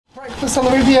breakfast on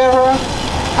the Riviera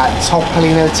at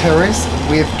Topolino Terrace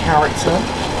with character,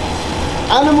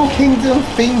 Animal Kingdom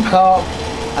theme park,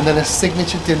 and then a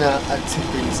signature dinner at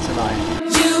Tiffins tonight.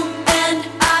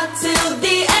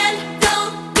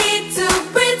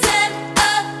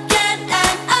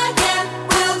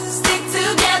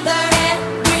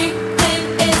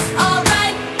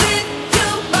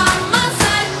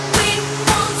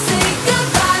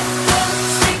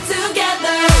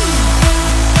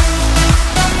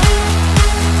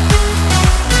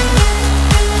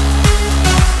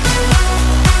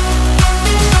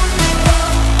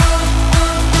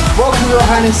 Your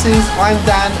Highnesses, I'm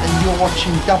Dan and you're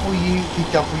watching WDWAO.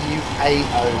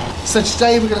 So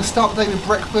today we're going to start the day with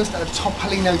breakfast at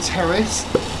Topolino Terrace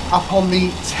up on the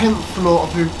 10th floor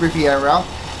of the Riviera.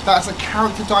 That's a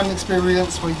character dining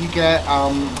experience where you get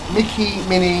Mickey,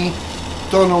 Minnie,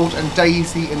 Donald and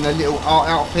Daisy in their little art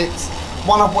outfits.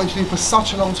 One I've wanted to do for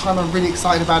such a long time, I'm really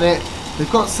excited about it. They've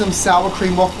got some sour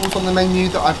cream waffles on the menu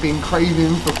that I've been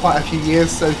craving for quite a few years,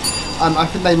 so I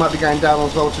think they might be going down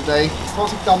as well today. So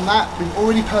once we've done that, we've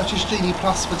already purchased Genie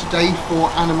Plus for today for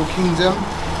Animal Kingdom.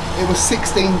 It was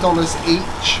 $16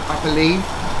 each, I believe.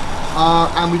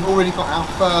 And we've already got our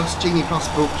first Genie Plus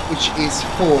booked, which is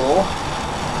for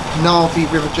Na'vi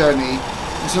River Journey.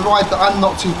 It's a ride that I'm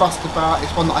not too fussed about.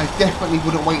 It's one that I definitely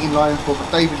wouldn't wait in line for, but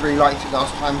David really liked it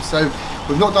last time, so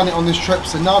we've not done it on this trip.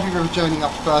 So Na'vi River Journey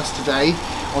up first today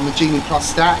on the Genie Plus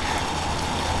stack.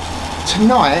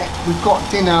 Tonight we've got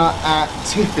dinner at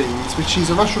Tiffins, which is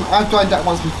a restaurant I've dined at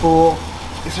once before.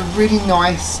 It's a really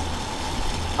nice,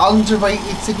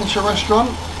 underrated signature restaurant.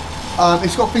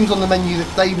 It's got things on the menu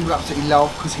that David would absolutely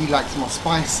love because he likes more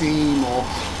spicy, more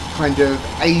kind of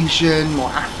Asian, more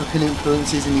African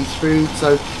influences in his food.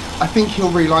 So I think he'll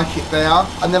really like it there.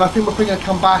 And then I think we're probably going to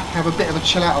come back, have a bit of a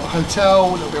chill out at the hotel,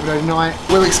 a little bit of an overnight.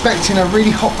 We're expecting a really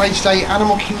hot day today.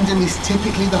 Animal Kingdom is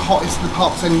typically the hottest of the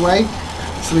parks anyway.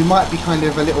 So we might be kind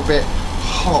of a little bit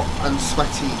hot and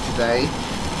sweaty today,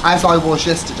 as I was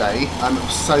yesterday. It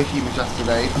was so humid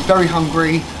yesterday. I'm very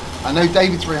hungry. I know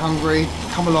David's very hungry.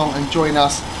 Come along and join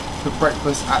us for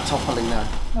breakfast at Topolino.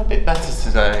 A bit better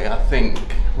today, I think.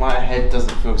 My head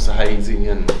doesn't feel so hazy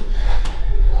and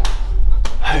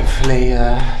hopefully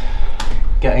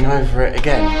getting over it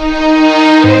again.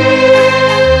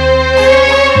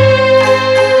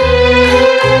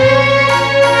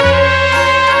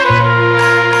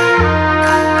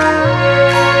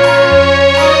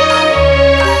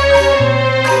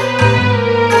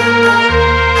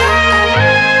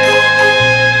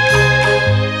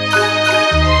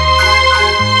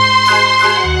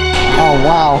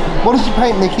 Wow. What did you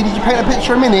paint, Mickey? Did you paint a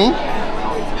picture of Minnie?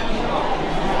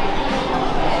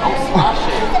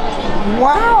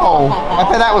 Wow. I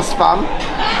bet that was fun.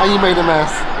 And you made a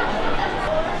mess.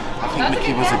 I think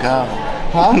Mickey was a girl.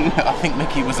 Huh? I think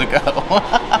Mickey was a girl.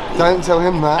 Don't tell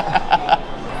him that.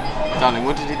 Darling,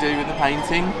 what did he do with the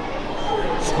painting?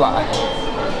 Splash.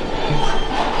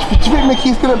 Do you think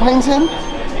Mickey's good at painting?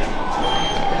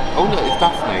 Oh look, it's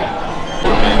Daphne.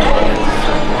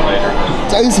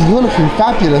 Daisy, you're looking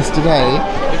fabulous today.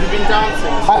 Have you been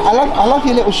dancing? I love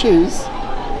your little shoes.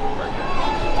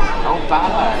 Oh,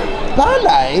 ballet.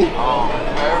 Ballet? Oh,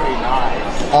 very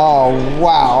nice. Oh,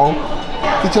 wow.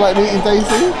 Did you like meeting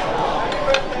Daisy?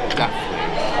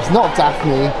 Daphne. It's not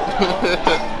Daphne.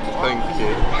 Thank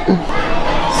you.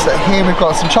 So here we've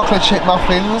got some chocolate chip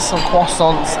muffins, some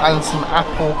croissants and some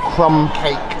apple crumb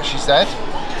cake, she said.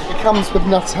 It comes with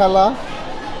Nutella,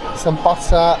 some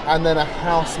butter and then a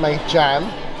house-made jam.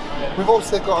 We've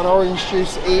also got an orange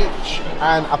juice each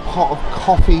and a pot of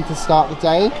coffee to start the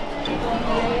day.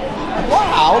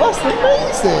 Wow, that's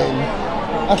amazing!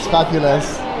 That's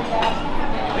fabulous.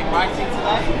 Anything writing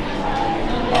today?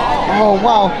 Oh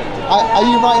wow, are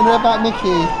you writing about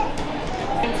Mickey?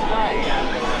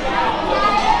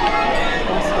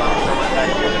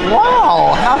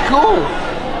 Wow, how cool!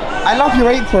 I love your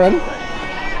apron.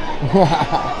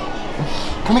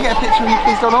 Can we get a picture of you,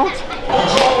 please, Donald?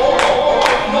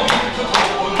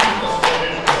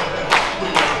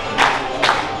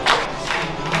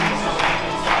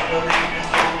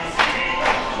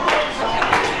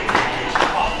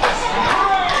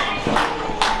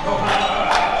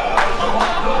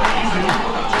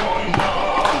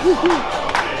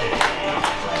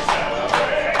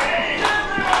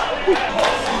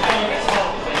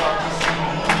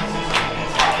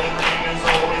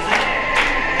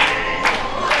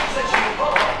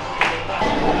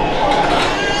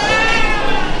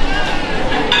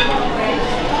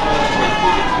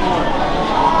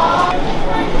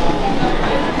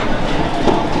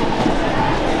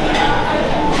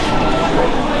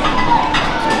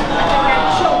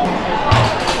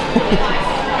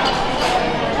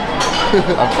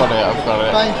 I've got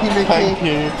it. Thank you, Mickey. Thank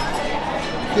you.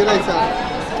 See you later.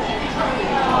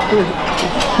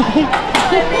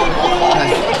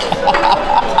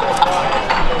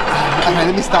 Okay,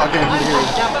 let me start again.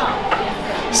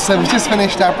 So we've just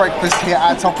finished our breakfast here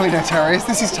at Topolino Terrace.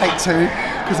 This is take 2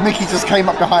 because Mickey just came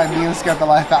up behind me and scared the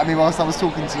life out of me whilst I was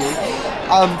talking to you.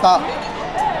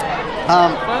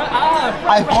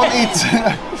 I wanted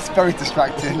to. It's very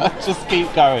distracting. Just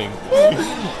keep going.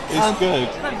 It's good.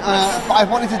 But I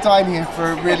wanted to dine here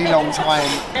for a really long time.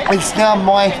 It's now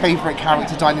my favourite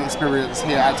character dining experience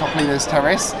here at Topolino's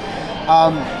Terrace.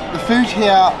 The food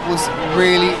here was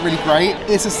really great.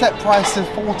 It's a set price of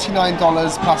 $49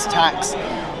 plus tax,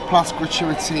 plus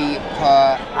gratuity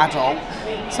per adult.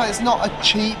 So it's not a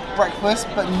cheap breakfast,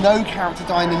 but no character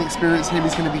dining experience here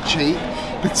is going to be cheap,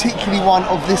 particularly one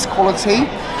of this quality.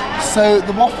 So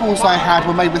the waffles I had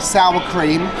were made with sour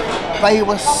cream. They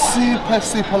were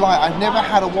super light. I've never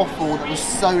had a waffle that was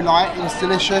so light. It was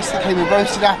delicious. They came with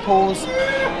roasted apples,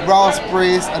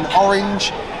 raspberries and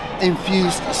orange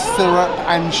infused syrup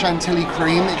and chantilly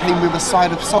cream. It came with a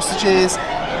side of sausages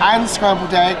and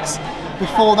scrambled eggs.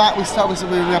 Before that we started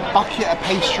with a bucket of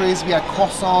pastries. We had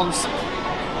croissants,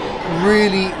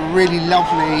 really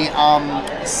lovely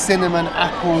cinnamon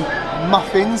apple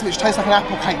muffins, which taste like an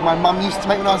apple cake my mum used to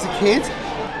make when I was a kid.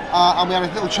 And we had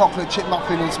a little chocolate chip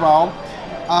muffin as well.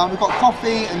 We've got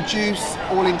coffee and juice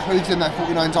all included in that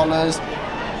 $49.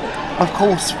 Of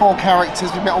course, 4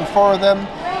 characters, we met all 4 of them.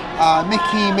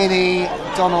 Mickey, Minnie,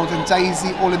 Donald and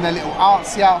Daisy, all in their little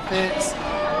artsy outfits.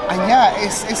 And yeah,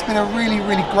 it's been a really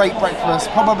great breakfast.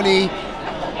 Probably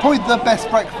the best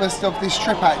breakfast of this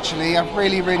trip actually. I've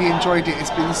really enjoyed it. It's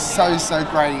been so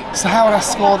great. So how would I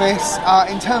score this?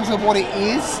 In terms of what it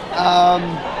is,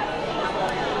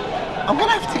 I'm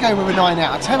gonna have to go with a 9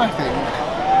 out of 10, I think.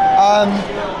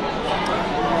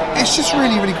 It's just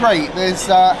really great. There's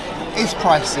it's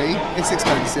pricey, it's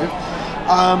expensive.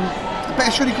 But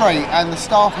it's really great, and the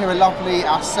staff here are lovely.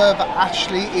 Our server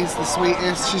Ashley is the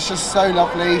sweetest. She's just so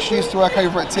lovely. She used to work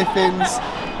over at Tiffins.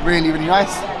 Really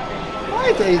nice.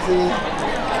 Hi Daisy.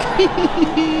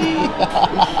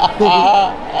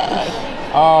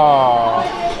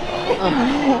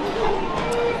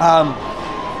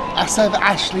 Our server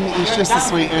Ashley is just the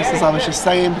sweetest, as I was just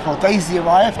saying before Daisy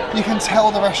arrived. You can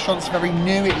tell the restaurant's very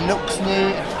new. It looks new,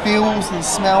 it feels and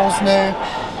smells new.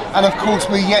 And of course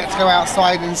we're yet to go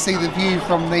outside and see the view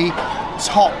from the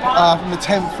top, from the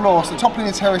 10th floor. So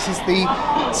Topolino Terrace is the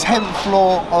 10th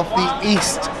floor of the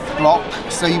east block.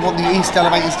 So you want the east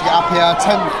elevators to get up here,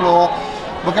 10th floor.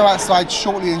 We'll go outside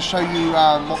shortly and show you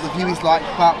what the view is like.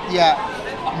 But yeah,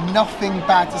 nothing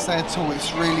bad to say at all.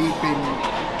 It's really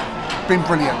been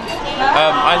brilliant.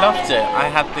 I loved it. I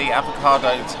had the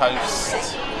avocado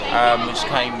toast, which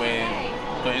came with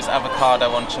avocado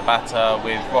on ciabatta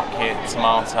with rocket,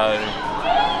 tomato,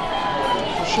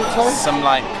 some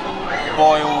like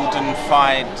boiled and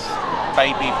fried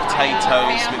baby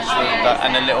potatoes,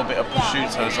 and a little bit of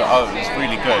prosciutto as well. Oh, it was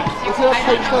really good. Was there a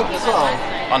poached egg as well?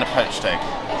 On a poached egg.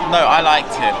 No, I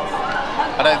liked it.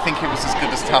 I don't think it was as good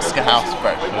as Tusker House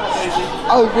breakfast.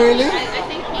 Oh, really?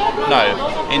 No,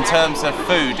 in terms of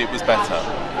food, it was better.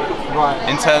 Right.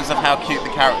 In terms of how cute the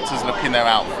characters look in their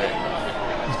outfit.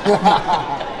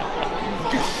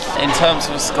 In terms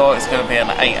of a score, it's going to be an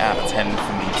 8 out of 10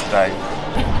 for me today.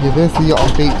 Yeah, there's the Yacht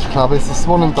on Beach Club. It's the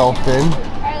Swan and Dolphin.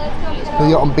 The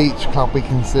Yacht on Beach Club we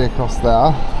can see across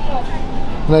there.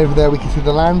 And over there we can see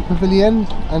the Land Pavilion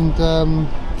and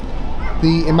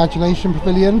the Imagination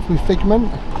Pavilion with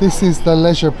Figment. This is the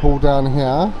leisure pool down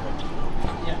here,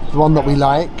 the one that we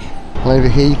like. And over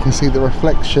here you can see the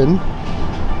reflection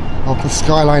of the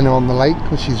Skyliner on the lake,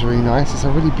 which is really nice. It's a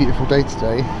really beautiful day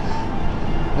today.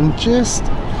 And just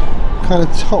kind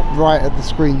of top right of the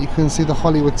screen you can see the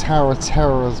Hollywood Tower of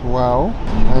Terror as well.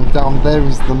 And down there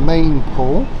is the main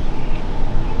pool.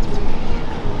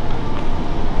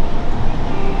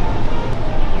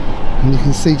 And you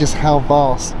can see just how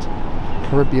vast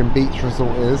Caribbean Beach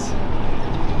Resort is.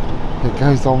 It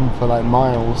goes on for like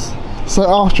miles. So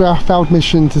after our failed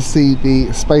mission to see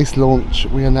the space launch,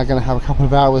 we are now going to have a couple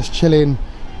of hours chilling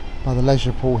by the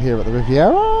leisure pool here at the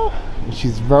Riviera, which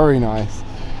is very nice.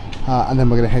 And then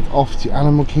we're going to head off to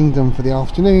Animal Kingdom for the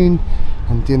afternoon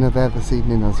and dinner there this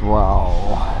evening as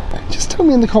well. Just tell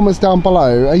me in the comments down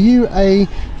below, are you a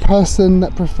person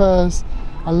that prefers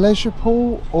a leisure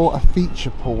pool or a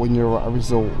feature pool when you're at a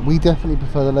resort? We definitely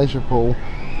prefer the leisure pool.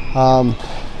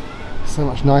 So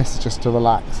much nicer just to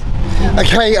relax.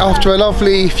 Okay, after a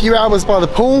lovely few hours by the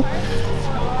pool,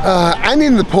 and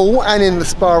in the pool and in the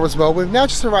spa as well, we've now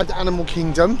just arrived at Animal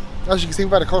Kingdom. As you can see,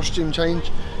 we've had a costume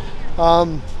change.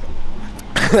 And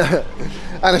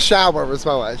a shower as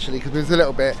well, actually, because it was a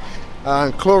little bit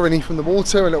chlorine from the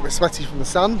water, a little bit sweaty from the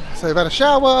sun. So we've had a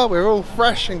shower, we're all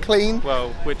fresh and clean.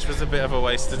 Well, which was a bit of a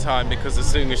waste of time, because as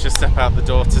soon as you step out the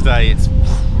door today, it's...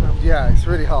 Yeah, it's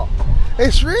really hot.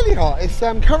 It's really hot. It's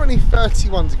currently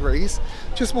 31 degrees.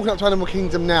 Just walking up to Animal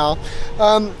Kingdom now.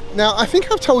 Now, I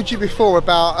think I've told you before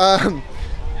about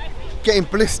getting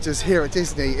blisters here at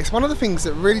Disney. It's one of the things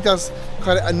that really does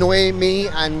kind of annoy me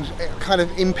and kind of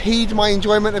impede my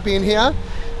enjoyment of being here.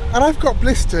 And I've got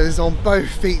blisters on both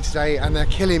feet today and they're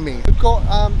killing me. We've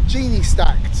got Genie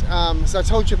stacked. So I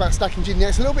told you about stacking Genie.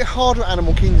 It's a little bit harder at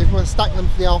Animal Kingdom if you want to stack them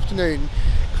for the afternoon,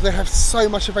 because they have so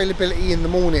much availability in the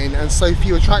morning and so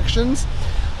few attractions.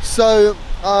 So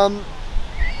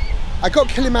I got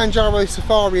Kilimanjaro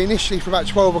Safari initially for about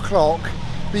 12 o'clock,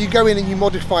 but you go in and you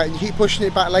modify it and you keep pushing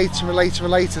it back later and later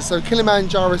and later. So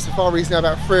Kilimanjaro Safari is now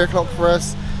about 3 o'clock for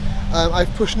us.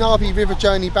 I've pushed Na'vi River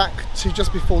Journey back to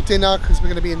just before dinner, because we're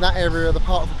going to be in that area of the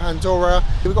part of the Pandora.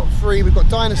 We've got 3, we've got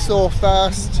Dinosaur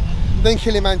first, then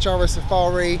Kilimanjaro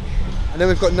Safari, and then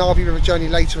we've got Na'vi River Journey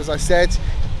later, as I said.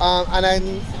 And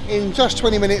then in just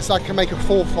 20 minutes I can make a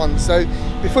 4th one. So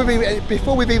before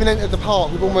we've even entered the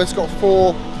park, we've almost got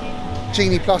 4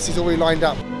 Genie Pluses already lined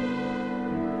up.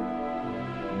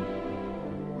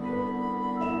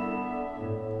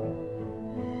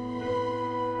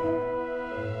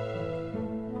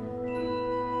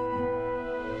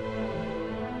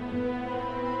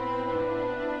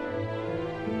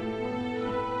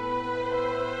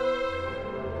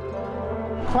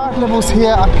 Crowd levels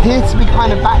here appear to be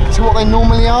kind of back to what they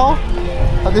normally are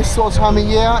at this sort of time of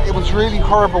year. It was really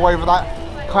horrible over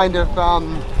that kind of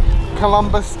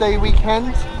Columbus Day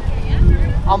weekend.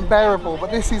 Unbearable,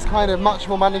 but this is kind of much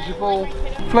more manageable.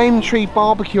 Flame Tree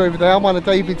Barbecue over there, one of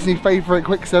David's new favourite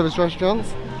quick service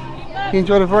restaurants. He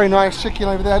enjoyed a very nice chicken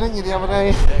over there, didn't you, the other day?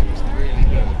 It was really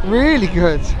good. Really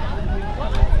good.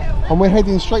 And we're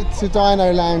heading straight to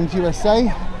Dino Land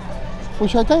USA,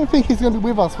 which I don't think is going to be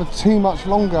with us for too much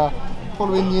longer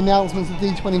following the announcements of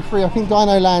D23. I think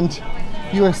Dino Land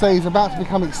USA is about to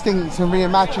become extinct and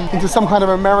reimagined into some kind of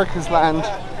America's land.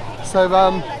 So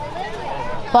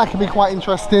that could be quite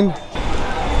interesting.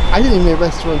 I didn't even know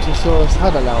Restaurantosaurus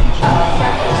had a lounge.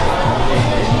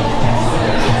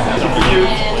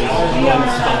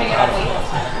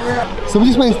 So we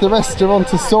just went to the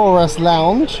Restaurantosaurus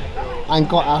lounge and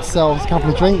got ourselves a couple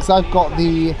of drinks. I've got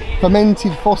the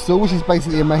fermented fossil, which is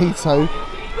basically a mojito.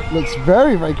 Looks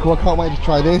very, very cool. I can't wait to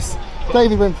try this.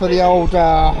 David went for the old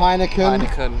Heineken.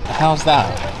 How's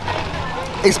that?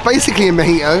 It's basically a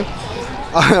mojito,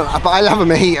 but I love a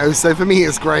mojito, so for me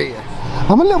it's great.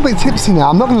 I'm a little bit tipsy now,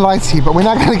 I'm not going to lie to you, but we're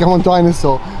now going to go on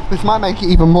Dinosaur. This might make it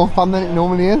even more fun than it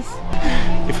normally is.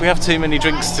 If we have too many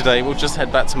drinks today, we'll just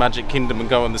head back to Magic Kingdom and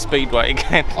go on the Speedway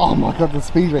again. Oh my god, the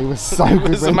Speedway was so good. It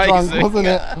was amazing, drunk, wasn't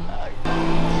it?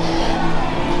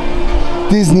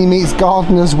 Disney meets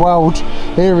Gardener's World.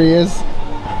 Here he is.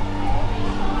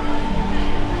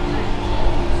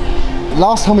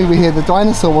 Last time we were here, the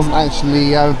dinosaur wasn't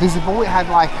actually visible. It had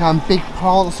like big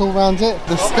plants all around it.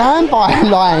 The standby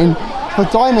line for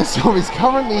Dinosaur is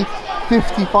currently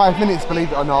 55 minutes,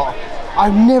 believe it or not.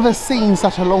 I've never seen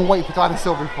such a long wait for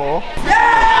Dinosaur before.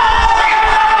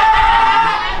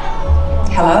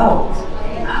 Hello,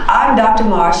 I'm Dr.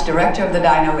 Marsh, Director of the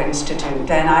Dino Institute,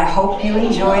 and I hope you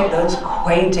enjoyed those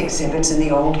quaint exhibits in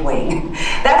the old wing.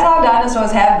 That's how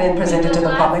dinosaurs have been presented to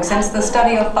the public since the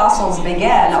study of fossils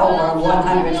began over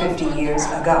 150 years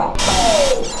ago.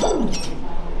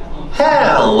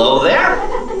 Hello there.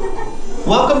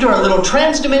 Welcome to our little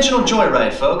trans-dimensional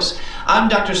joyride, folks. I'm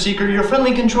Dr. Seeker, your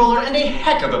friendly controller, and a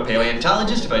heck of a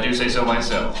paleontologist, if I do say so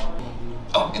myself.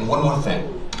 Oh, and one more thing.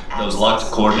 Those locked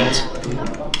coordinates.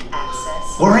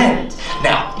 We're in.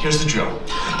 Now, here's the drill.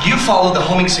 You follow the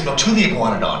homing signal to the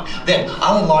iguanodon. Then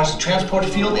I'll enlarge the transport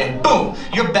field, and boom,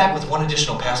 you're back with one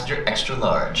additional passenger extra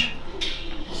large.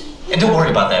 And don't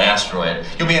worry about that asteroid.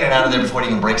 You'll be in and out of there before it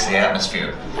even breaks the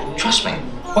atmosphere. Trust me,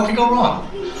 what could go wrong?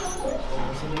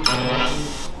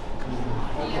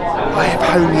 I have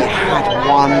only had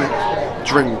one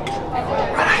drink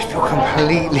and I feel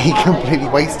completely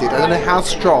wasted. I don't know how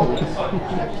strong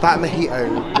that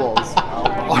mojito was.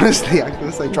 Honestly, I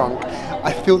feel so drunk.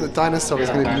 I feel that Dinosaur is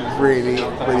going to be really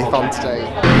fun today.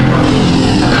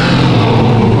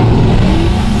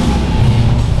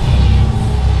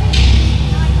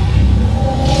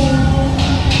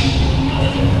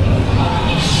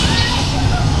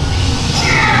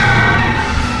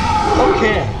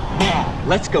 Okay, now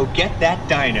let's go get that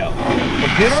dino.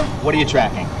 Computer, what are you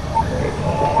tracking?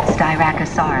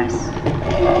 Restaurantosaurus.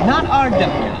 Not our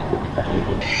dino.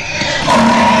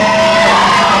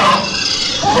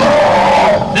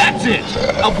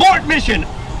 Abort mission!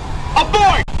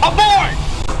 Abort! Abort!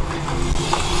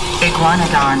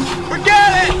 Iguanodon.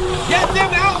 Forget it! Get them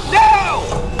out now!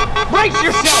 Brace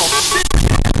yourself!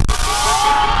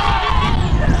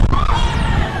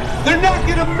 They're not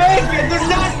gonna make it! They're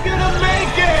not gonna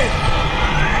make it!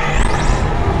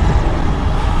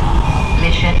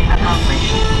 Mission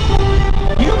accomplished.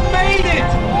 You made it!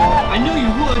 I knew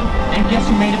you would, and guess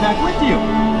who made it back with you?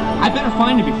 I better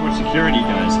find it before security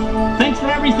does. Thanks for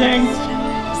everything!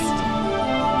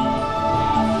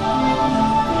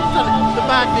 The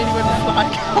bag nearly went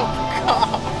flying out the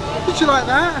car. Did you like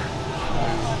that?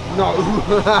 No.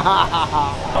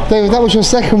 David, that was your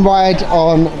second ride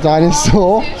on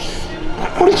Dinosaur.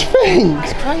 What did you think?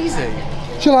 It's crazy.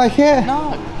 Did you like it?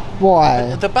 No.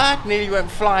 Why? The bag nearly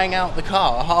went flying out the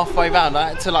car halfway round. I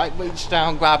had to like reach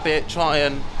down, grab it, try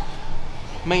and...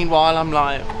 Meanwhile, I'm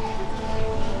like...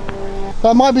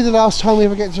 That might be the last time we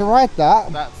ever get to ride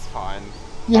that. That's fine.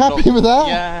 You happy with that?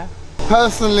 Yeah.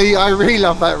 Personally, I really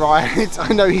love that ride.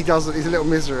 I know he doesn't, he's a little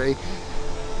misery.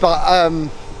 But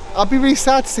I'd be really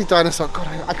sad to see Dinosaur. God,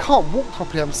 I can't walk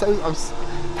properly.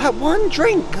 That one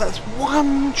drink, that's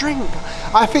one drink.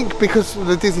 I think because of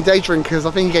the Disney Day drinkers,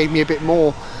 I think he gave me a bit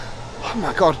more. Oh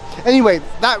my God. Anyway,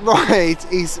 that ride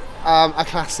is a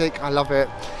classic. I love it.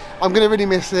 I'm gonna really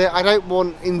miss it. I don't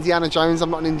want Indiana Jones. I'm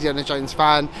not an Indiana Jones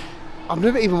fan. I've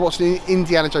never even watched an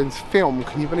Indiana Jones film,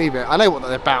 can you believe it? I know what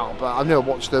they're about, but I've never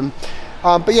watched them.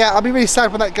 But yeah, I'll be really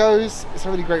sad when that goes. It's a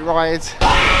really great ride.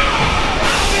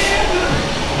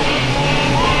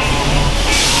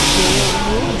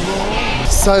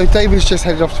 So David's just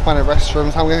headed off to find a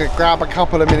restroom, so I'm going to grab a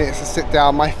couple of minutes to sit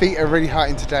down. My feet are really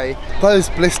hurting today. Those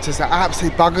blisters are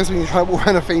absolute buggers when you try to walk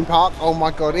around a theme park. Oh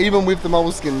my God, even with the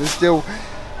moleskin, they're still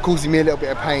causing me a little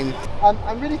bit of pain.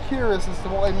 I'm really curious as to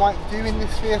what they might do in this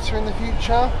theatre in the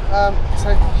future. It's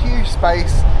a huge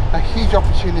space, a huge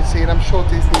opportunity, and I'm sure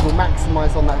Disney will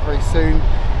maximise on that very soon.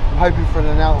 I'm hoping for an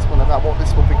announcement about what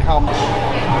this will become.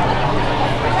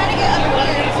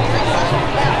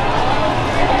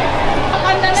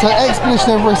 So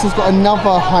Expedition Everest has got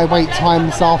another high wait time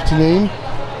this afternoon.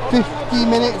 50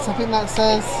 minutes, I think that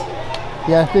says.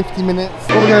 Yeah, 50 minutes.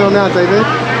 What are we going on now, David?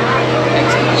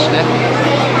 Expedition Everest.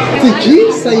 Did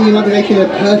you say you might be making a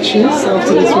purchase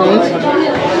after this ride?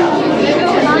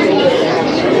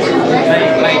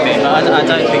 Maybe, but I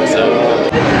don't think so.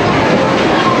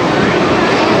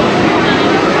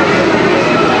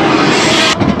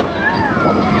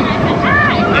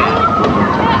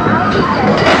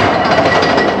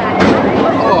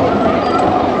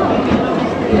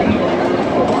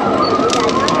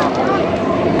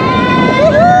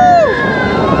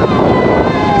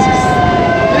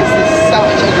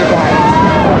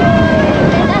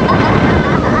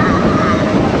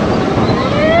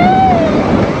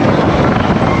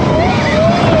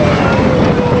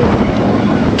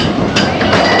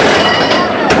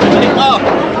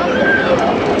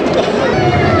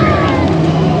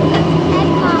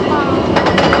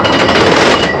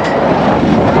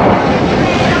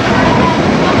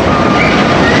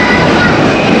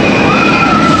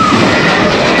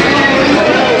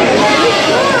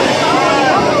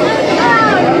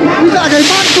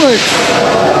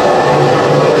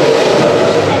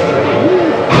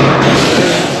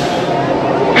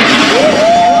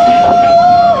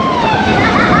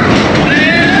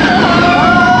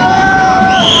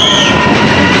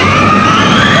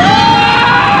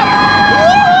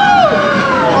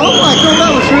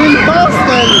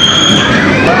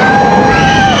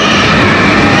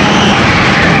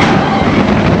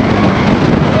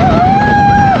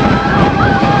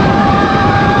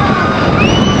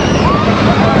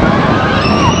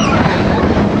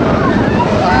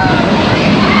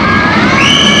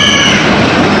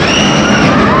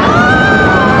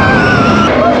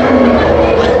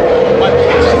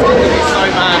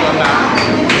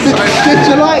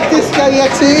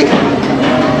 Yeti?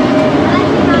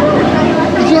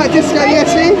 Did you like Disco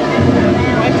Yeti?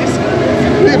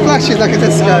 It flashes like a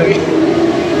disco.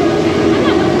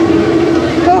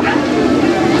 Oh,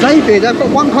 David, I've got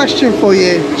one question for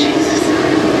you. Jesus.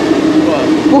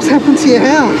 What's happened to your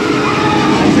hair?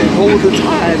 All the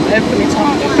time, every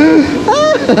time.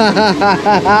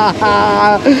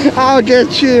 I'll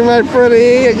get you, my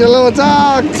pretty, and your little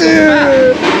dog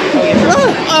too.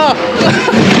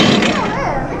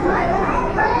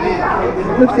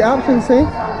 Lift it up and see.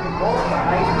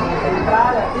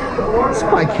 It's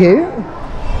quite cute.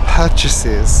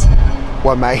 Purchases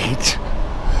were made.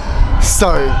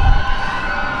 So,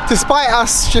 despite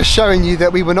us just showing you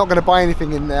that we were not going to buy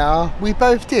anything in there, we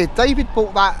both did. David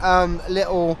bought that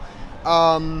little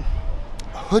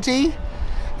hoodie.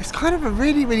 It's kind of a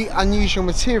really, really unusual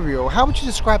material. How would you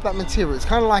describe that material? It's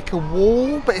kind of like a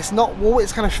wool, but it's not wool,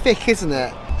 it's kind of thick, isn't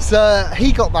it? So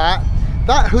he got that.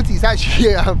 That hoodie's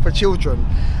actually for children,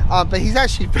 but he's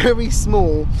actually very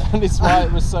small. And that's why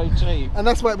it was so cheap. And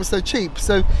that's why it was so cheap.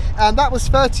 So that was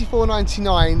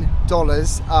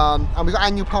 $34.99, and we got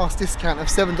annual pass discount of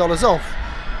 $7 off.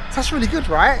 So that's really good,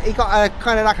 right? He got a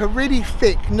kind of like a really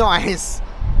thick, nice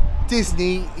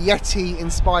Disney Yeti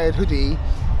inspired hoodie,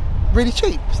 really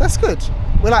cheap. So that's good.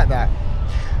 We like that.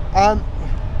 And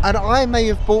I may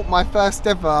have bought my first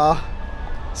ever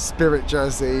Spirit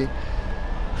jersey.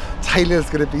 Taylor's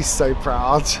gonna be so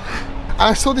proud.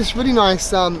 I saw this really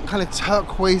nice kind of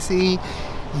turquoisey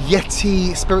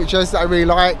Yeti Spirit jersey that I really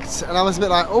liked, and I was a bit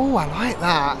like, oh, I like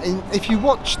that. And if you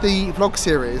watch the vlog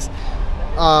series,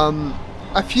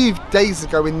 a few days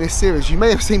ago in this series, you may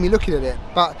have seen me looking at it,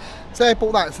 but so I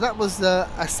bought that. So that was a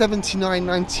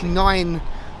 $79.99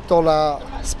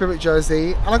 Spirit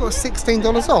jersey, and I got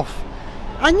 $16 off.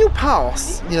 Annual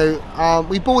pass, you know,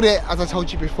 we bought it, as I told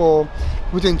you before,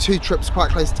 we're doing 2 trips quite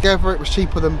close together. It was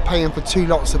cheaper than paying for 2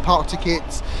 lots of park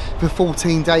tickets for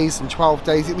 14 days and 12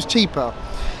 days. It was cheaper.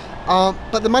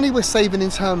 But the money we're saving in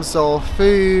terms of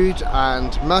food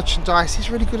and merchandise is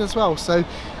really good as well. So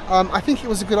I think it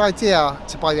was a good idea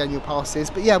to buy the annual passes.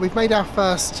 But yeah, we've made our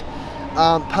first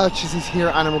purchases here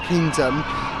at Animal Kingdom.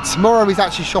 Tomorrow is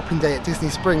actually shopping day at Disney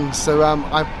Springs, so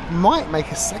I might make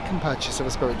a second purchase of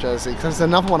a Spirit jersey, because there's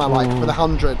another one I like for the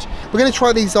 100. We're going to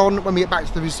try these on when we get back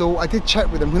to the resort. I did check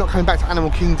with them, we're not coming back to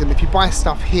Animal Kingdom. If you buy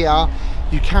stuff here,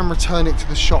 you can return it to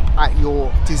the shop at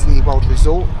your Disney World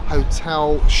Resort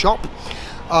hotel shop.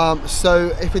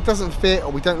 So if it doesn't fit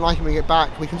or we don't like it when we get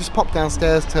back, we can just pop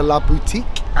downstairs to La Boutique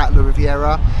at La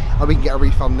Riviera and we can get a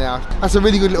refund there. That's a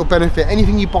really good little benefit.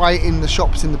 Anything you buy in the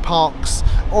shops, in the parks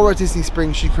or at Disney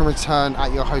Springs, you can return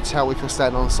at your hotel if you're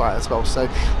staying on site as well. So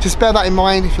just bear that in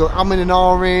mind. If you're umming and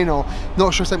ahhing or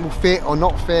not sure if something will fit or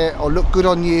not fit or look good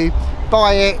on you,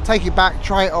 buy it, take it back,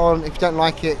 try it on. If you don't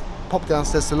like it, pop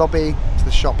downstairs to the lobby, to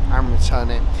the shop and return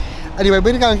it. Anyway,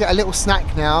 we're going to go and get a little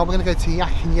snack now. We're going to go to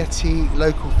Yak and Yeti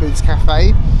Local Foods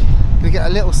Cafe. Going to get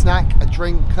a little snack, a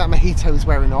drink. That mojito is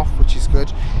wearing off, which is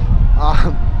good.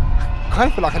 I kind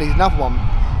of feel like I need another one,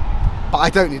 but I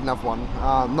don't need another one,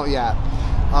 not yet.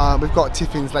 We've got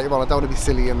Tiffins later on. I don't want to be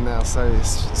silly in there, so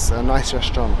it's a nice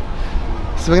restaurant.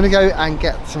 So we're going to go and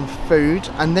get some food,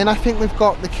 and then I think we've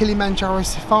got the Kilimanjaro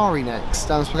Safari next.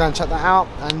 So we're going to check that out,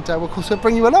 and of course we'll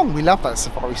bring you along. We love that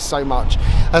safari so much.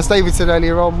 As David said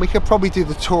earlier on, we could probably do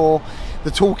the tour,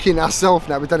 the talking ourselves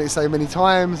now. We've done it so many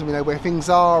times, and we know where things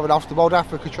are. And after the World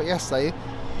Africa trip yesterday,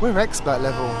 we're expert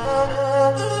level.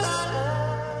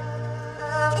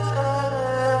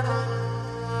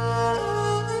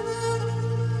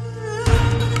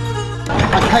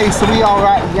 Okay, so we are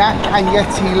at Yak and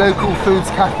Yeti Local Foods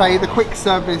Cafe, the quick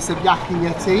service of Yak and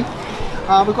Yeti.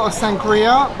 We've got a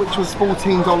sangria, which was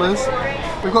 $14.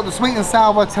 We've got the sweet and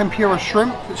sour tempura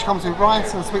shrimp, which comes with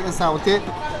rice and sweet and sour dip.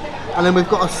 And then we've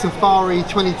got a safari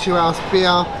 22-ounce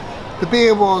beer. The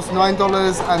beer was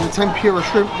 $9 and the tempura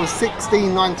shrimp was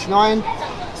 $16.99.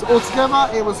 So altogether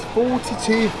it was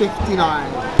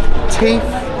 $42.59. Teeth,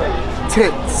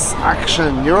 tits,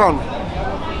 action, you're on.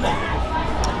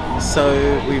 So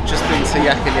we've just been to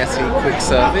Yak and Yeti quick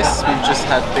service. We've just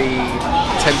had the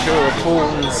tempura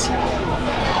prawns.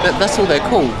 That's all they're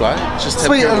called, right? Just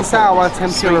sweet and sour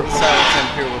tempura. Sweet and sour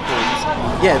tempura prawns.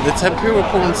 Yeah, the tempura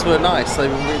prawns were nice. They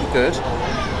were really good.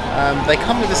 They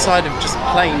come with a side of just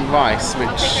plain rice,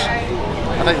 which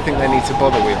I don't think they need to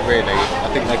bother with, really. I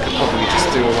think they could probably just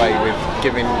do away with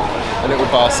giving a little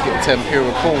basket of tempura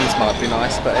prawns. Might be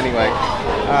nice, but anyway,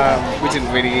 we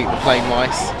didn't really eat the plain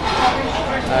rice.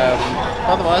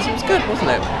 Otherwise it was good, wasn't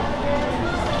it?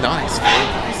 Nice, very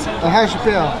nice. And how's your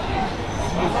beer?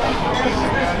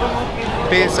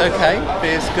 Beer's okay,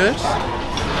 beer's good.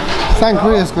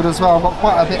 Sangria's good as well. I've got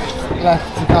quite a bit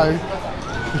left to go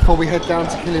before we head down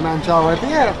to Kilimanjaro. But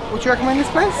yeah, would you recommend this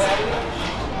place?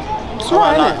 It's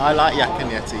alright, isn't it? I like Yak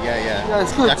and Yeti, yeah. Yeah,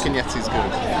 it's good. Yak and Yeti's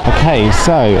good. Okay,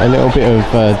 so a little bit of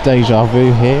deja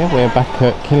vu here. We're back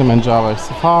at Kilimanjaro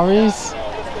Safaris.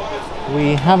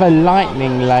 We have a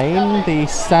lightning lane. The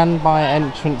standby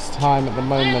entrance time at the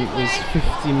moment is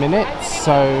 50 minutes.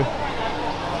 So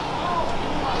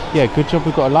yeah, good job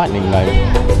we've got a lightning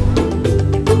lane.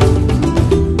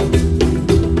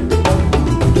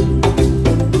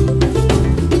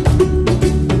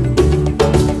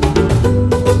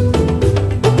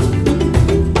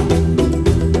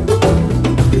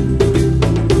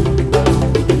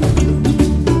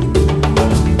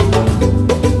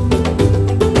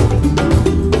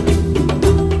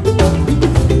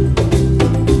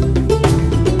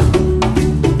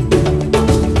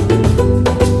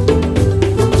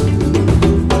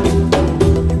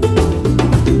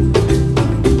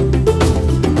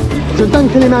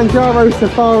 Kilimanjaro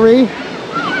Safari.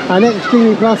 Our next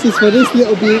Genie Plus is for this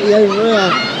little beauty over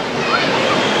here.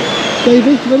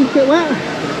 David, you ready to get wet?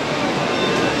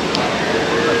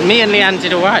 Me and Leanne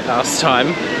did alright last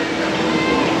time.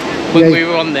 When we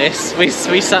were on this, we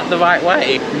sat the right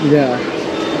way. Yeah.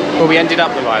 Well, we ended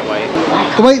up the right way.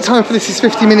 The wait time for this is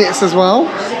 50 minutes as well.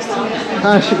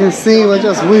 As you can see, we're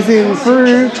just whizzing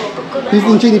through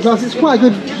using Genie Plus. It's quite a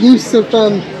good use of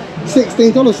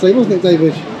 $16 sleep, wasn't it,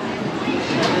 David?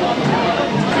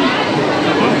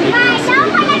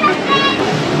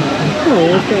 Oh,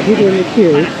 what's that video in the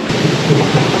queue?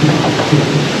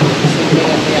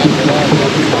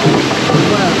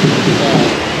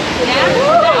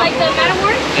 Like the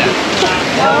metaphor?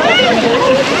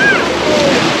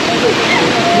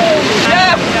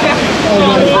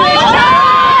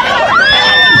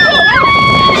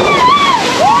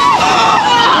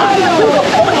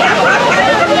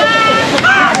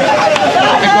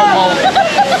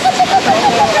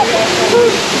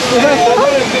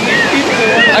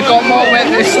 I got more wet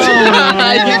this time.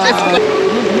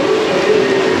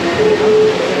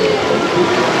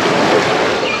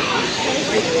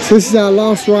 So this is our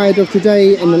last ride of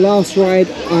today and the last ride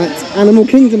at Animal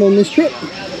Kingdom on this trip.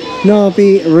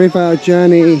 Na'vi River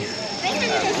Journey. We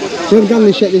haven't done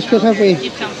this yet this trip, have we?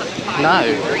 No,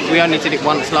 we only did it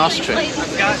once last trip.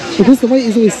 Because the wait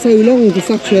is always so long for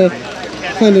such a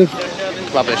kind of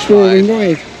Rubbish boring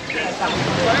ride.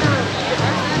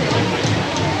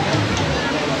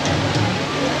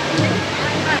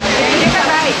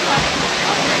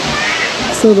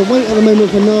 So the wait at the moment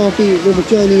for Na'vi River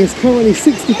Journey is currently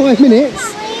 65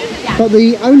 minutes, but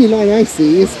the only line I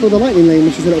see is for the lightning lane,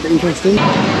 which is a little bit interesting.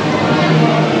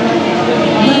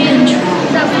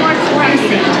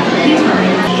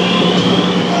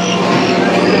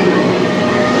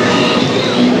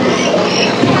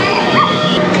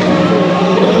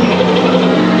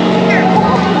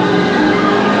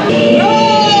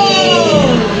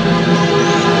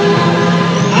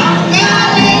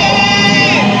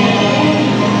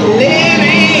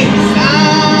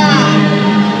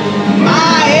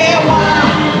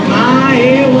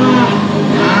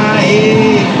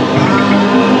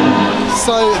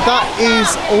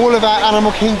 All of our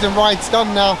Animal Kingdom rides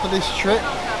done now for this trip.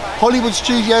 Hollywood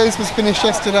Studios was finished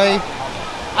yesterday.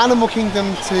 Animal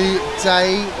Kingdom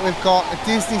today. We've got a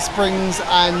Disney Springs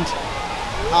and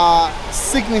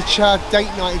signature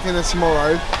date night dinner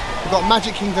tomorrow. We've got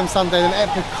Magic Kingdom Sunday and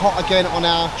Epcot again on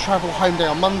our travel home day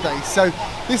on Monday. So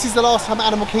this is the last time at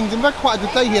Animal Kingdom. We've had quite a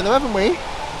good day here though, haven't we?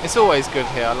 It's always good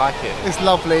here, I like it. It's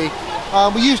lovely.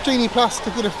 We used Genie Plus to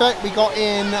good effect. We got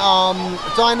in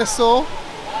Dinosaur,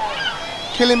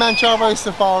 Kilimanjaro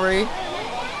Safari,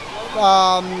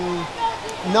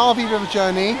 Na'vi River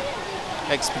Journey,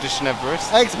 Expedition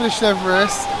Everest,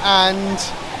 and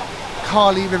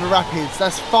Kali River Rapids.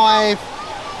 That's 5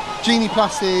 Genie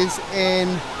Pluses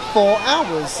in 4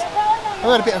 hours. We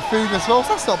had a bit of food as well, so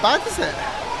that's not bad, is it?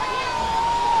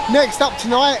 Next up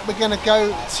tonight, we're going to go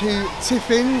to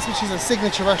Tiffins, which is a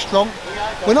signature restaurant.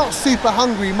 We're not super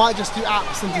hungry, we might just do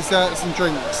apps and desserts and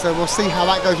drinks, so we'll see how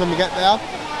that goes when we get there.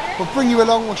 We'll bring you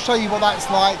along, we'll show you what that's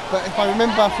like, but if I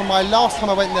remember from my last time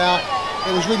I went there,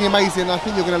 it was really amazing and I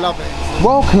think you're going to love it.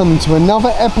 Welcome to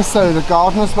another episode of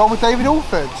Garden as Well with David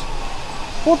Alford.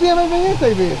 What do you have over here,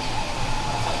 David?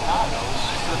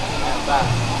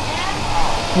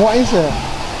 What is it?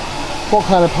 What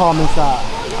kind of palm is that?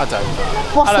 I don't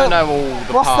know. I don't know all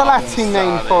the What's the palms, Latin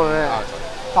name for it?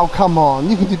 Oh come on,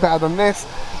 you can do better than this.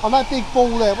 On that big ball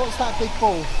there, what's that big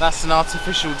ball? That's an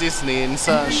artificial Disney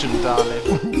insertion,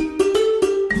 darling.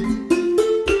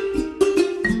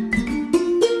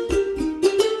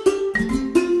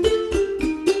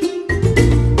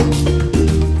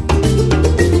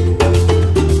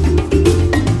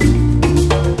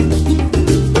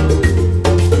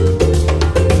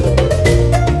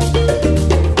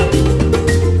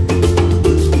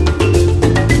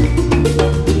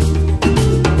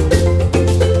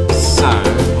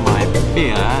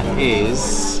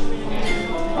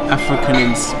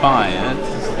 African-inspired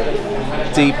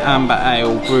deep amber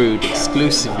ale brewed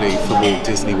exclusively for Walt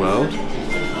Disney World,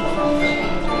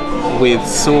 with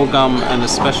sorghum and a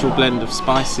special blend of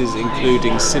spices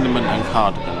including cinnamon and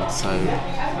cardamom. So it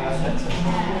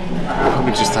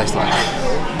probably just tastes like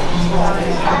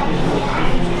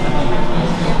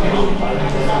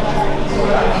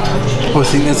I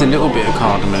think there's a little bit of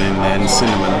cardamom in there and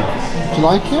cinnamon. Do you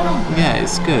like it? Yeah,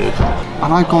 it's good.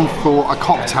 And I've gone for a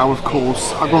cocktail, of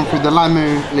course. I've gone for the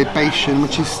Lamu Libation,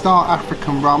 which is Star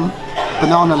African rum,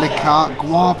 banana liquor,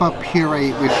 guava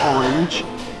puree with orange,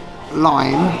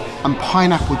 lime and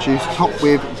pineapple juice topped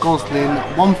with Goslin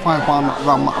 151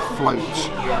 rum float.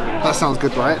 That sounds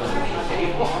good, right?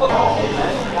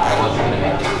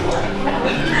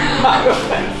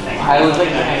 I was like,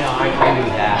 I can do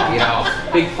that, you know.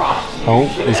 Big props. Oh,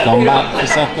 he's gone back for a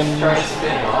second.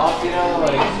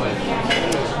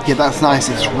 Yeah, that's nice.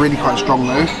 It's really quite strong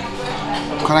though.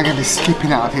 Kind of going to be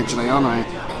skipping out of here today, aren't I?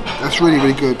 That's really,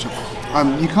 really good.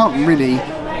 You can't really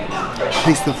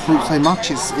taste the fruit so much.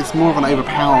 It's more of an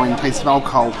overpowering taste of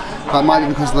alcohol. That might be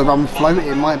because of the rum float.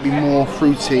 It might be more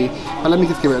fruity. But let me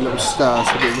just give it a little stir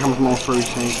so it becomes more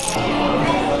fruity.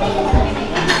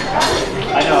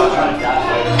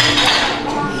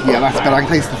 Yeah, that's better. I can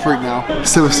taste the fruit now.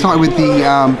 So we've started with the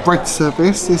bread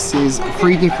service. This is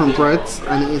 3 different breads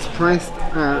and it is priced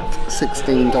at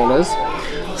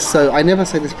 $16. So I never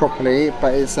say this properly,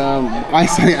 but it's I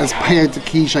say it as pão de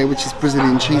queijo, which is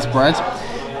Brazilian cheese bread.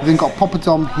 We've then got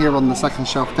poppadom here on the second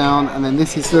shelf down, and then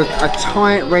this is a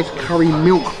Thai red curry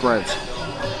milk bread.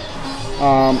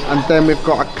 And then we've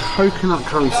got a coconut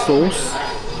curry sauce,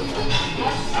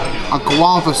 a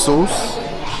guava sauce,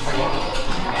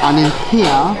 and in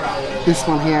here, this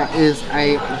one here is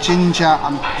a ginger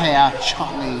and pear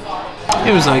chutney.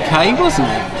 It was okay, wasn't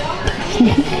it?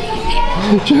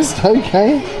 Just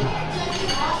okay?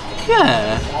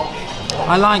 Yeah.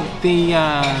 I like the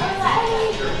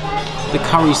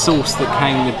curry sauce that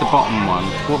came with the bottom one.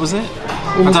 What was it?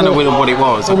 I don't know what it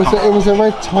was. It was a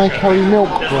red Thai curry milk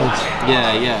bread.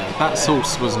 Yeah. That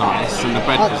sauce was nice and the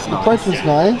bread was nice. The bread was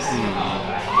nice.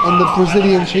 And the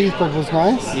Brazilian cheese bread was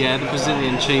nice. Yeah, the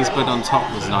Brazilian cheese bread on top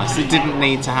was nice. It didn't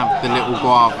need to have the little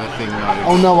guava thing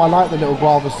though. Oh no, I like the little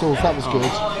guava sauce. That was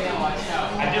good.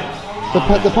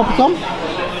 The poppadom?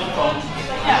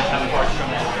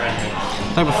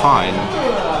 They were fine.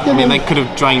 Yeah, I mean, they could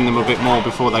have drained them a bit more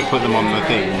before they put them on the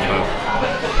thing, but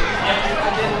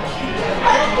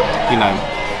you know,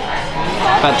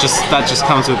 that just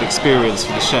comes with experience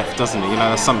for the chef, doesn't it? You know,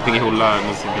 that's something he'll learn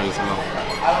as he goes along.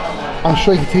 I'm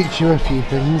sure he can teach you a few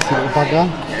things, you little bugger.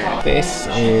 This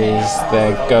is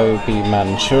the gobi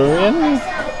Manchurian.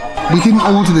 We didn't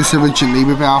order this originally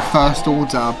with our first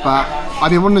order, but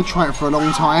I've been wanting to try it for a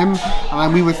long time,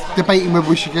 and we were debating whether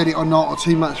we should get it or not, or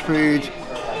too much food.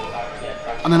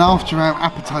 And then after our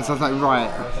appetizer, I was like,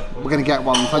 right, we're going to get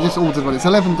one. So I just ordered one. It's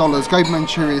 $11, gobi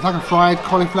Manchurian. It's like a fried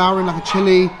cauliflower in like a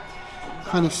chili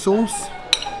kind of sauce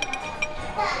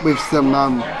with some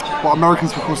what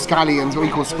Americans would call scallions, what we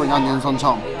call spring onions on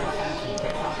top.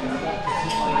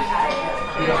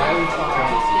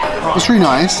 It's really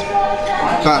nice,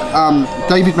 but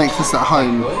David makes this at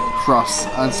home for us,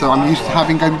 and so I'm used to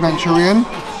having gobi Manchurian.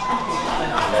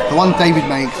 The one David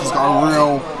makes has got a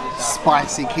real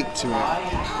spicy kick to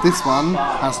it. This one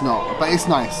has not, but it's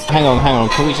nice. Hang on,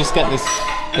 can we just get this?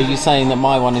 Are you saying that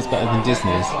my one is better than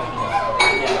Disney's?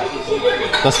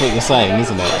 That's what you're saying,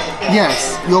 isn't it?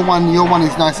 Yes, your one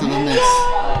is nicer than this.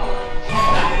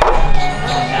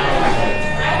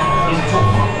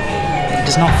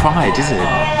 It's not fried, is it?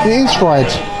 It is fried.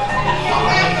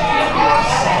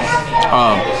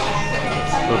 Oh.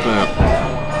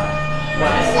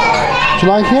 Do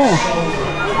you like it?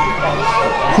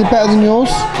 Is it better than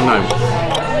yours? No.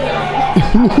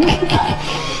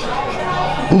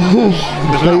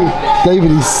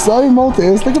 David is so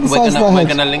maltese. Look at the size of that head. We're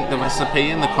going to link the recipe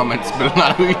in the comments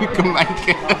below. You can make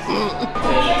it.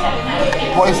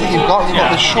 What is it you've got? You've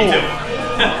got the short.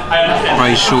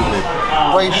 Braised short rib.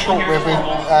 Braised short rib with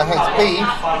it's beef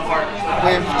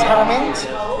with tamarind.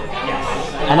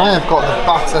 And I have got the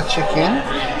butter chicken.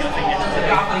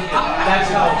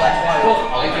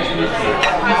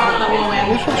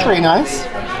 Which looks really nice.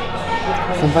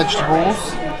 Some vegetables.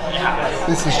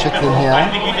 This is chicken here.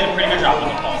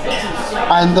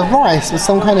 And the rice was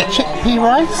some kind of chickpea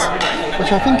rice,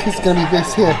 which I think is going to be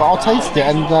this here, but I'll taste it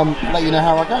and let you know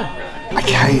how I go.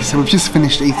 Okay, so we've just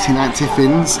finished eating at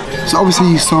Tiffins. So obviously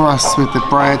you saw us with the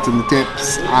bread and the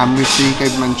dips and with the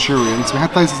gobi Manchurian. So we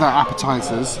had those as our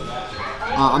appetizers.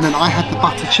 And then I had the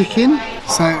butter chicken.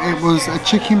 So it was a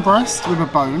chicken breast with a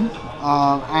bone,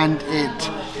 and it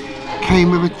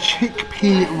came with a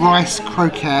chickpea rice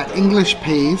croquette, English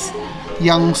peas,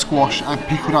 young squash and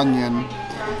pickled onion.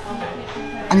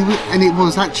 And it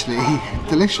was actually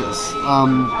delicious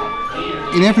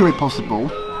in every way possible.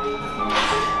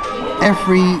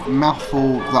 Every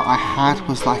mouthful that I had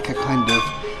was like a kind of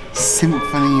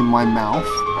symphony in my mouth.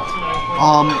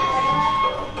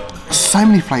 So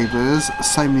many flavours,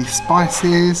 so many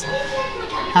spices.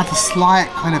 Had a slight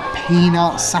kind of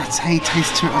peanut satay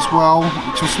taste to it as well,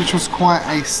 which was quite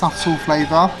a subtle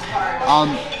flavour.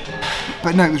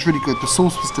 But no, it was really good. The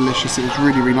sauce was delicious. It was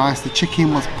really, really nice. The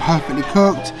chicken was perfectly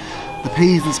cooked. The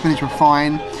peas and spinach were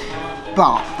fine.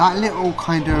 But that little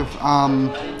kind of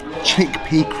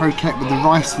chickpea croquette with the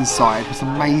rice inside was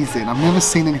amazing. I've never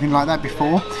seen anything like that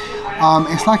before.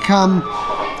 It's like,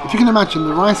 if you can imagine,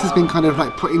 the rice has been kind of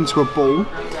like put into a ball,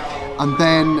 and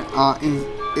then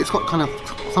it's got kind of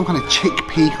some kind of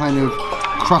chickpea kind of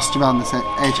crust around this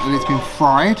edge, and it's been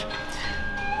fried.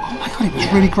 Oh my god, it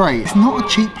was really great. It's not a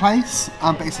cheap place,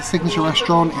 but it's a signature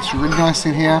restaurant. It's really nice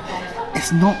in here.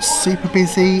 It's not super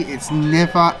busy. It's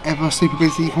never ever super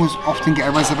busy. You can always often get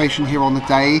a reservation here on the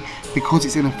day because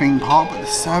it's in a theme park, but the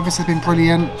service has been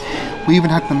brilliant. We even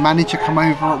had the manager come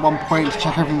over at one point to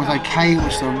check everything was okay,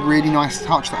 which is a really nice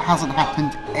touch that hasn't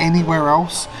happened anywhere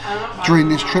else during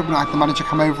this trip. We had the manager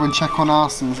come over and check on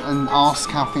us and ask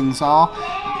how things are.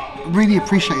 Really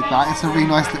appreciate that. It's a really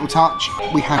nice little touch.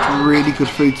 We had really good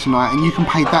food tonight, and you can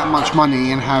pay that much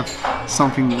money and have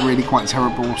something really quite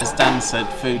terrible. As Dan said,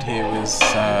 food here was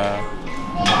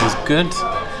good.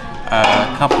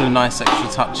 A couple of nice extra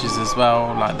touches as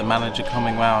well, like the manager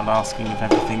coming round asking if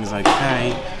everything's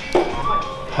okay.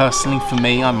 Personally, for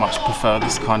me, I much prefer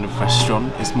this kind of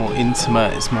restaurant. It's more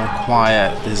intimate, it's more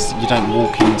quiet. You don't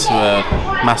walk into a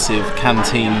massive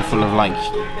canteen full of like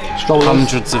strollers.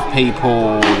 Hundreds of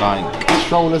people, like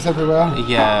strollers everywhere.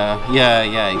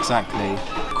 Yeah, exactly.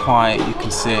 Quiet, you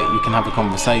can sit, you can have a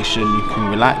conversation, you can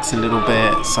relax a little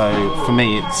bit. So for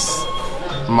me, it's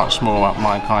much more up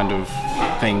my kind of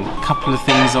thing. A couple of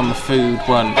things on the food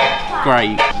weren't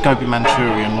great. Gobi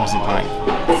Manchurian wasn't like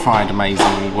fried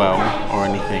amazingly well or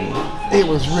anything. It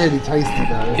was really tasty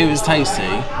though. It was tasty.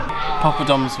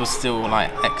 Poppadoms were still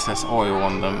like excess oil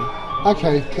on them.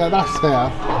 Okay, yeah, that's fair.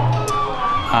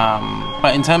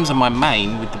 But in terms of my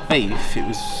main with the beef, it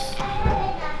was,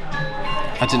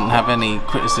 I didn't have any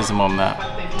criticism on that,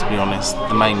 to be honest.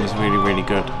 The main was really, really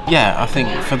good. Yeah, I think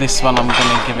for this one I'm going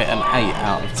to give it an 8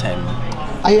 out of 10.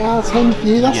 8 out of 10 for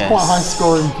you? That's yes. Quite high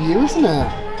scoring for you, isn't it?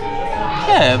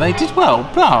 Yeah, they did well.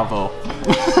 Bravo.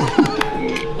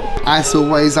 As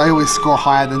always, I always score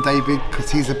higher than David because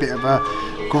he's a bit of a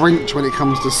Grinch when it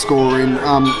comes to scoring.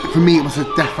 For me, it was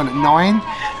a definite 9.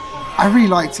 I really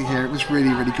liked it here. It was really,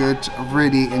 really good. I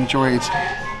really enjoyed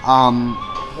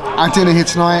our dinner here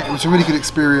tonight. It was a really good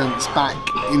experience back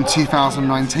in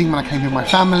 2019 when I came here with my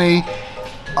family.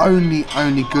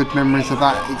 Only good memories of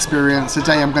that experience.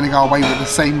 Today I'm going to go away with the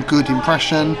same good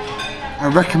impression. I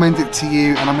recommend it to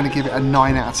you, and I'm going to give it a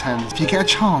 9 out of 10. If you get a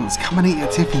chance, come and eat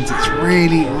at Tiffins. It's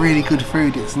really, really good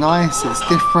food. It's nice, it's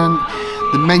different.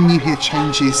 The menu here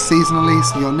changes seasonally,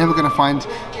 so you're never going to find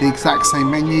the exact same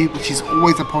menu, which is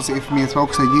always a positive for me as well,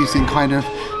 because they're using kind of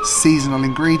seasonal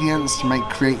ingredients to make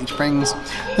creative things.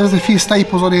 There's a few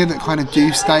staples on here that kind of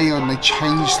do stay, and they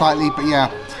change slightly, but yeah,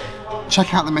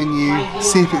 check out the menu,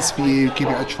 see if it's for you, give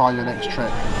it a try your next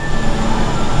trip.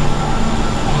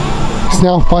 It's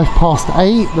now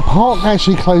 8:05. The park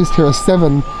actually closed here at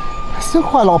 7. There's still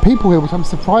quite a lot of people here, which I'm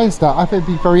surprised at. I thought it'd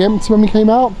be very empty when we came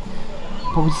out.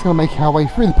 But we're just going to make our way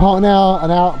through the park now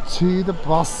and out to the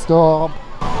bus stop.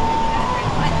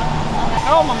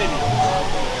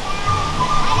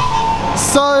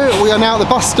 So we are now at the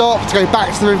bus stop to go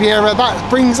back to the Riviera. That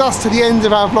brings us to the end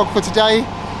of our vlog for today.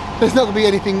 There's not going to be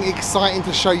anything exciting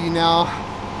to show you now.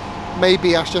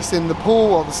 Maybe us just in the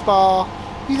pool or the spa.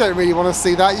 You don't really want to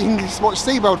see that. You can just watch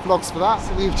SeaWorld vlogs for that.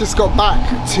 So we've just got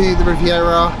back to the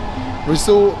Riviera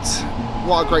Resort.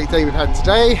 What a great day we've had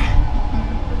today.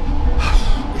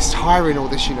 It's tiring all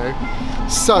this, you know.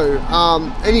 So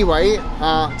anyway,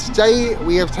 today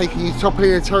we have taken you to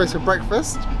Topolino Terrace for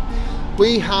breakfast.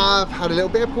 We have had a little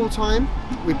bit of pool time.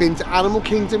 We've been to Animal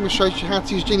Kingdom, which shows you how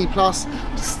to use Genie Plus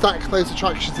to stack those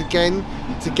attractions again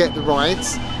to get the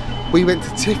rides. We went to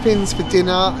Tiffins for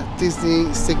dinner,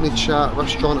 Disney signature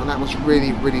restaurant, and that was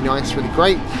really, really nice, really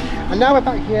great. And now we're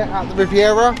back here at the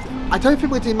Riviera. I don't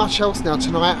think we're doing much else now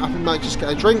tonight. I think we might just get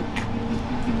a drink,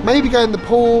 maybe go in the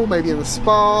pool, maybe in the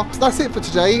spa. So that's it for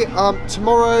today.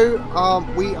 Tomorrow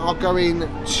we are going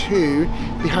to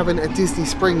be having a Disney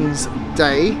Springs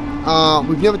day.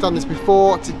 We've never done this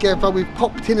before together. We've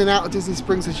popped in and out of Disney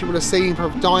Springs, as you would have seen, for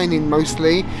dining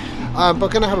mostly. But we're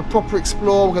going to have a proper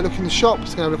explore. We're going to look in the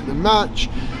shops, we're going to look at the merch.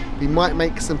 We might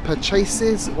make some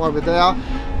purchases while we're there.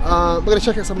 We're going to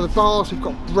check out some of the bars. We've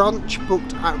got brunch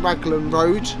booked at Raglan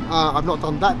Road. I've not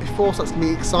done that before, so that's going to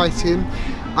be exciting.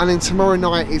 And then tomorrow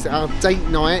night is our date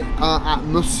night at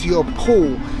Monsieur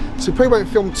Paul. So we probably won't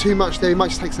film too much there. We might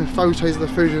just take some photos of the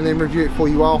food and then review it for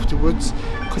you afterwards,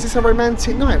 because it's a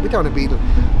romantic night. We don't want to be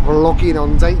vlogging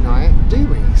on date night, do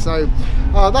we? So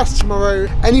that's tomorrow.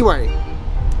 Anyway,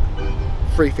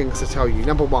 3 things to tell you.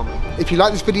 Number 1, if you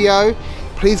like this video,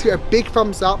 please give it a big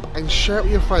thumbs up and share it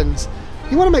with your friends.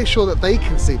 You want to make sure that they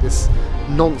can see this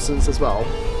nonsense as well.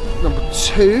 Number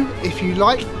 2, if you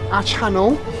like our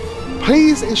channel,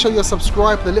 please ensure you're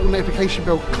subscribed with the little notification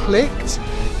bell clicked,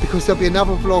 because there'll be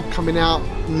another vlog coming out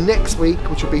next week,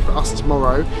 which will be for us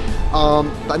tomorrow.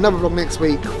 But another vlog next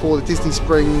week for the Disney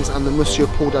Springs and the Monsieur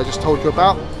Paul that I just told you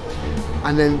about.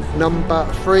 And then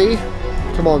number 3,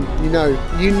 come on, you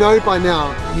know by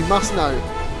now, you must know.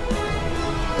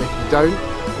 If you don't,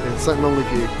 then there's something wrong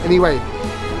with you. Anyway,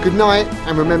 good night,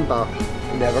 and remember,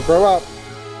 never grow up.